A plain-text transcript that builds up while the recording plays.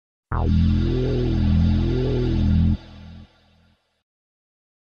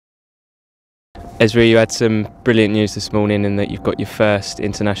Ezri, you had some brilliant news this morning in that you've got your first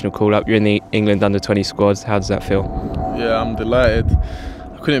international call-up. You're in the England under-20 squad. How does that feel? Yeah, I'm delighted.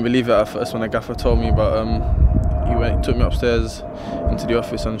 I couldn't believe it at first when the gaffer told me, but he took me upstairs into the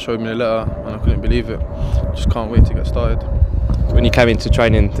office and showed me the letter, and I couldn't believe it. Just can't wait to get started. When you came into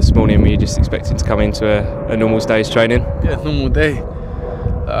training this morning, were you just expecting to come into a normal day's training? Yeah, normal day.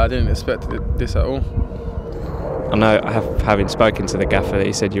 I didn't expect this at all. I know, having spoken to the gaffer, that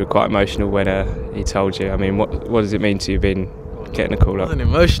he said you were quite emotional when he told you. I mean, what does it mean to you being getting a call up? I wasn't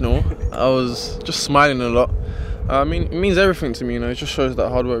emotional. I was just smiling a lot. I mean, it means everything to me. It just shows that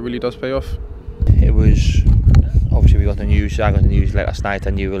hard work really does pay off. It was obviously we got the news. I got the news late last night.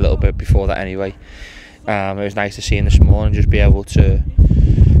 I knew a little bit before that anyway. It was nice to see him this morning, just be able to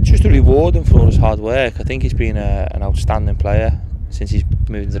reward him for all his hard work. I think he's been an outstanding player since he's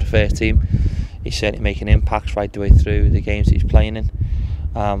moved into the first team. He's certainly making impacts right the way through the games that he's playing in,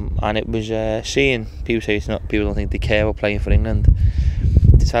 and it was seeing people say people don't think they care about playing for England.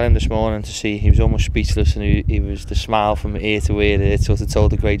 To tell him this morning, to see he was almost speechless, and he was the smile from ear to ear. It sort of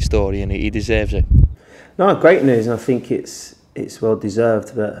told a great story, and he deserves it. No, great news, and I think it's well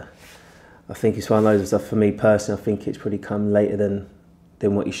deserved. But I think it's one of those stuff for me personally. I think it's probably come later than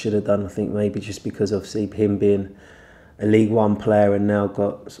what he should have done. I think maybe just because obviously him being a League One player and now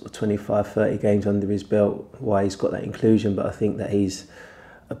got sort of 25, 30 games under his belt, why he's got that inclusion. But I think that he's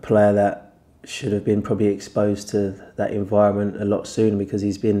a player that should have been probably exposed to that environment a lot sooner, because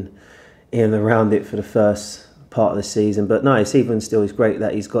he's been in and around it for the first part of the season. But no, it's even still, it's great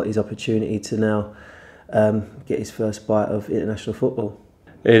that he's got his opportunity to now get his first bite of international football.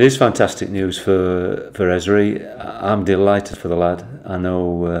 It is fantastic news for Ezri. I'm delighted for the lad. I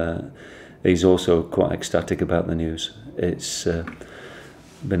know he's also quite ecstatic about the news. It's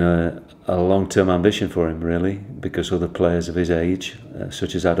been a long-term ambition for him, really, because other players of his age,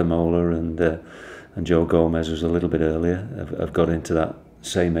 such as Ademola and Joe Gomez was a little bit earlier, have got into that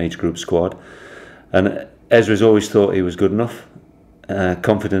same age group squad. And Ezri's always thought he was good enough,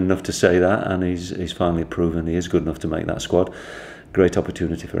 confident enough to say that, and he's finally proven he is good enough to make that squad. Great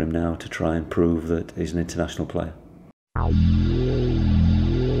opportunity for him now to try and prove that he's an international player.